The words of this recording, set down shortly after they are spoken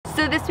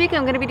So this week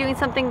I'm going to be doing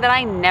something that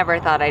I never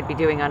thought I'd be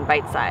doing on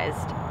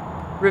Bite-Sized.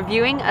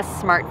 Reviewing a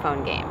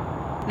smartphone game.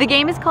 The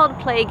game is called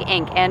Plague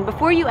Inc. and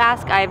before you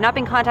ask, I have not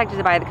been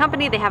contacted by the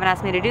company, they haven't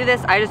asked me to do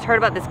this, I just heard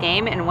about this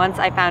game and once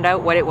I found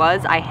out what it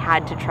was, I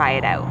had to try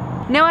it out.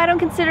 No, I don't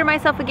consider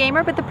myself a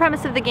gamer, but the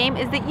premise of the game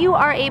is that you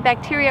are a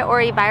bacteria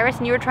or a virus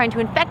and you are trying to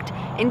infect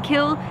and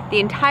kill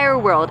the entire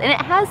world. And it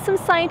has some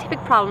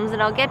scientific problems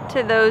and I'll get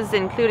to those,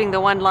 including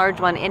the one large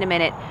one, in a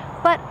minute.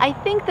 But I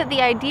think that the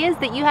ideas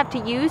that you have to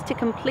use to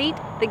complete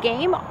the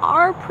game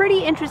are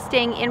pretty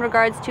interesting in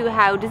regards to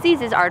how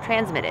diseases are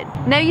transmitted.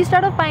 Now you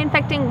start off by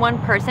infecting one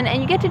person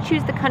and you get to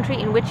choose the country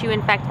in which you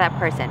infect that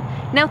person.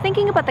 Now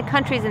thinking about the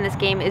countries in this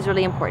game is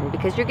really important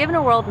because you're given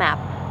a world map.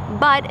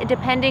 But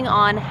depending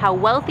on how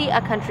wealthy a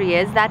country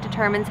is, that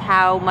determines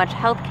how much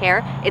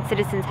healthcare its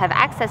citizens have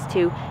access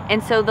to,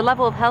 and so the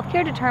level of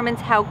healthcare determines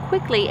how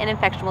quickly an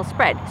infection will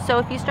spread. So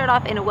if you start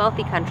off in a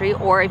wealthy country,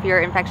 or if your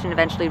infection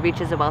eventually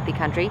reaches a wealthy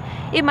country,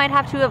 it might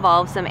have to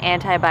evolve some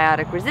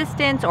antibiotic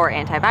resistance or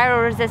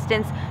antiviral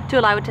resistance to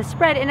allow it to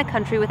spread in a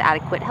country with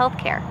adequate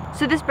healthcare.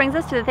 So this brings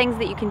us to the things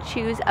that you can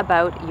choose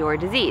about your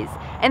disease.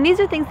 And these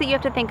are things that you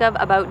have to think of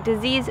about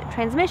disease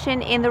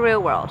transmission in the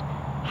real world.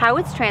 How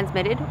it's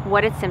transmitted,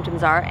 what its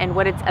symptoms are, and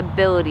what its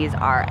abilities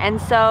are. And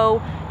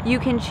so you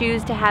can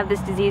choose to have this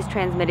disease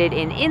transmitted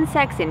in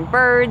insects, in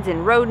birds,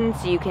 in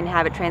rodents. You can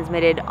have it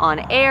transmitted on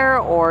air,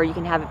 or you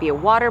can have it be a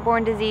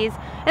waterborne disease.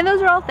 And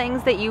those are all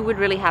things that you would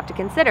really have to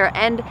consider.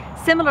 And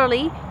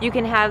similarly, you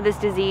can have this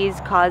disease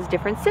cause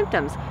different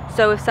symptoms.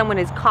 So if someone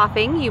is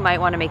coughing, you might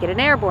want to make it an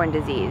airborne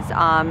disease.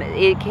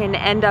 It can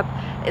end up,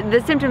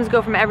 the symptoms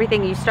go from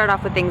everything. You start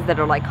off with things that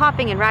are like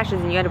coughing and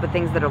rashes, and you end up with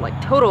things that are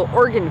like total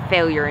organ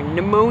failure and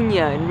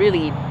pneumonia and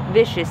really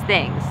vicious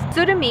things.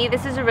 So to me,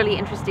 this is a really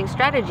interesting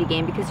strategy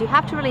game because you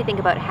have to really think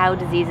about how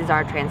diseases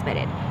are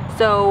transmitted.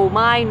 So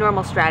my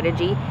normal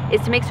strategy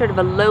is to make sort of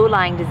a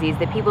low-lying disease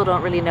that people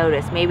don't really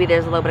notice. Maybe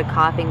there's a little bit of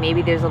coughing,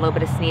 maybe there's a little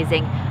bit of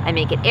sneezing. I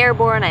make it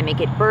airborne, I make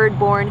it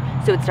birdborne,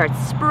 so it starts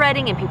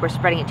spreading and people are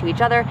spreading it to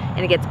each other and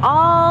it gets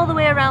all the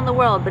way around the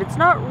world, but it's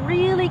not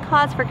really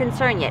cause for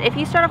concern yet. If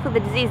you start off with a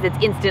disease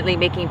that's instantly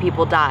making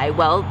people die,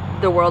 well,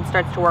 the world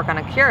starts to work on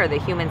a cure, the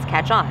humans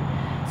catch on.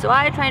 So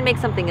I try and make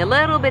something a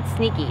little bit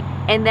sneaky,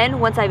 and then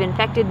once I've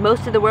infected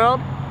most of the world,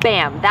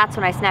 bam, that's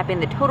when I snap in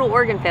the total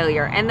organ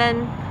failure, and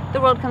then the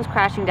world comes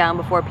crashing down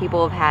before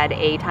people have had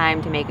a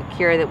time to make a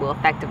cure that will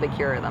effectively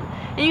cure them.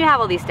 And you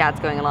have all these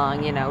stats going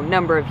along, you know,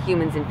 number of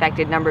humans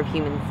infected, number of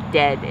humans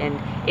dead, and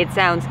it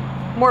sounds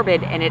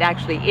morbid, and it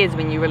actually is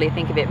when you really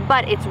think of it,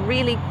 but it's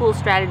really cool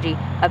strategy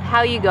of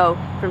how you go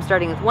from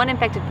starting with one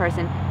infected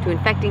person to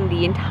infecting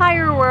the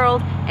entire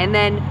world and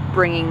then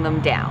bringing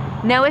them down.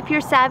 Now if you're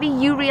savvy,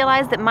 you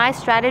realize that my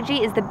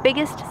strategy is the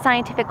biggest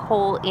scientific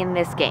hole in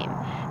this game,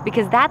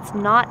 because that's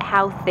not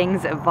how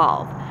things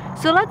evolve.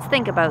 So let's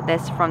think about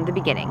this from the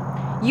beginning.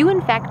 You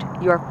infect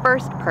your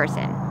first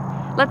person.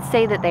 Let's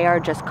say that they are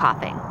just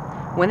coughing.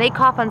 When they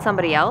cough on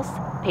somebody else,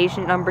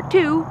 patient number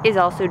 2 is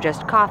also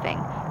just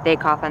coughing. They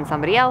cough on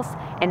somebody else,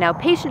 and now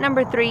patient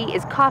number 3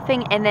 is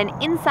coughing, and then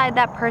inside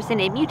that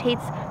person it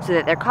mutates so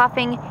that they're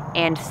coughing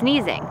and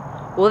sneezing.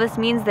 Well, this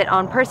means that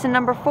on person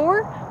number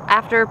 4,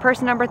 after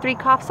person number 3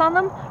 coughs on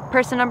them,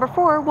 person number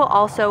 4 will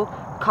also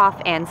cough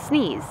and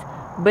sneeze.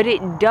 But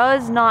it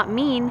does not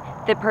mean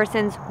that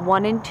persons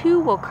 1 and 2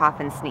 will cough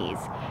and sneeze.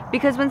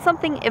 Because when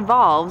something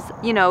evolves,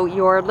 you know,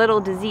 your little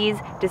disease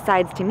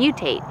decides to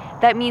mutate,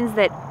 that means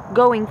that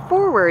going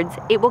forwards,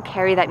 it will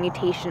carry that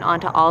mutation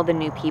onto all the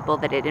new people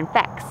that it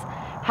infects.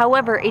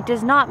 However, it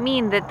does not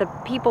mean that the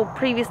people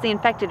previously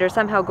infected are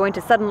somehow going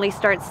to suddenly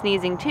start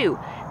sneezing too.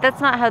 That's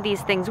not how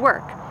these things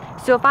work.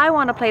 So if I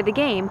want to play the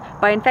game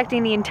by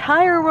infecting the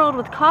entire world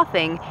with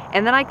coughing,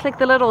 and then I click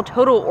the little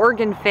total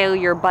organ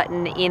failure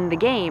button in the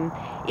game,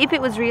 if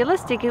it was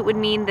realistic, it would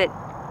mean that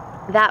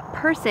that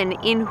person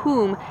in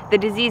whom the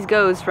disease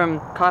goes from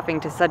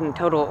coughing to sudden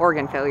total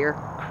organ failure,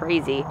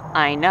 crazy,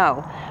 I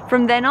know.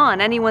 From then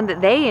on, anyone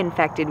that they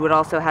infected would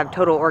also have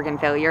total organ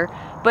failure,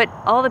 but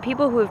all the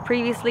people who have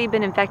previously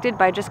been infected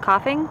by just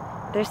coughing,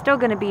 they're still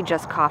going to be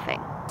just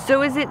coughing.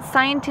 So is it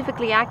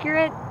scientifically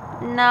accurate?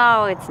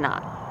 No, it's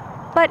not.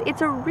 But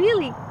it's a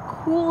really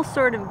cool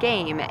sort of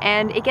game,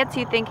 and it gets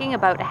you thinking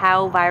about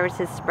how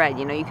viruses spread.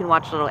 You know, you can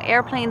watch little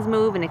airplanes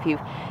move, and if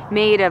you've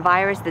made a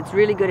virus that's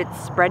really good at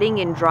spreading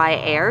in dry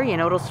air, you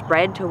know, it'll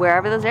spread to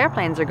wherever those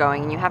airplanes are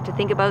going, and you have to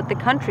think about the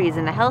countries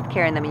and the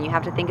healthcare in them, and you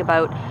have to think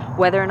about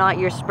whether or not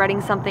you're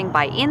spreading something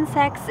by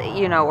insects,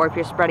 you know, or if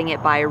you're spreading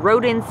it by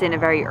rodents in a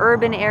very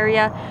urban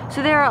area.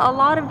 So there are a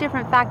lot of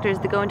different factors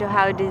that go into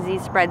how a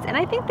disease spreads, and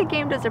I think the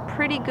game does a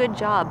pretty good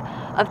job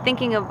of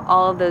thinking of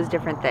all of those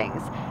different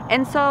things.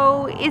 And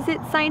so, is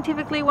it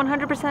scientifically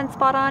 100%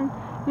 spot on?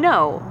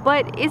 No,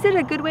 but is it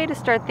a good way to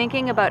start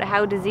thinking about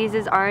how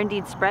diseases are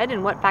indeed spread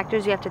and what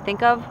factors you have to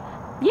think of?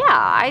 Yeah,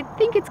 I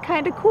think it's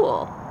kind of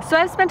cool. So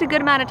I've spent a good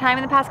amount of time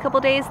in the past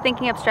couple days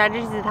thinking up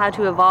strategies of how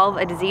to evolve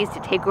a disease to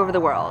take over the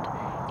world.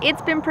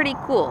 it's been pretty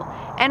cool.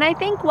 And I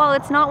think while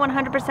it's not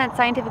 100%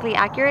 scientifically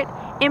accurate,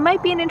 it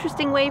might be an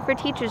interesting way for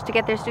teachers to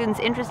get their students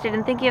interested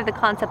in thinking of the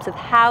concepts of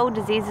how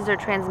diseases are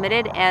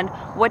transmitted and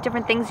what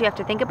different things you have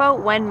to think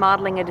about when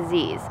modeling a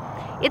disease.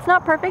 It's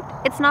not perfect,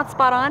 it's not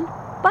spot on,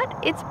 but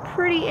it's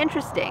pretty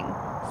interesting.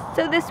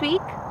 So this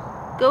week,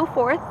 go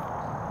forth,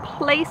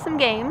 play some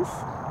games,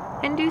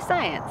 and do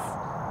science.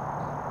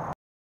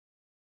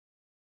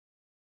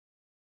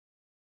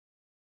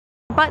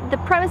 But the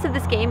premise of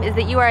this game is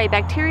that you are a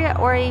bacteria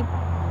or a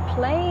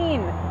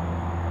plane.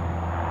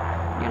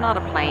 You're not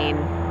a plane.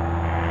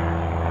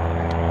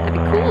 That'd be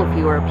cool if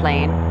you were a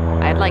plane.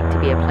 I'd like to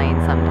be a plane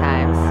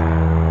sometimes.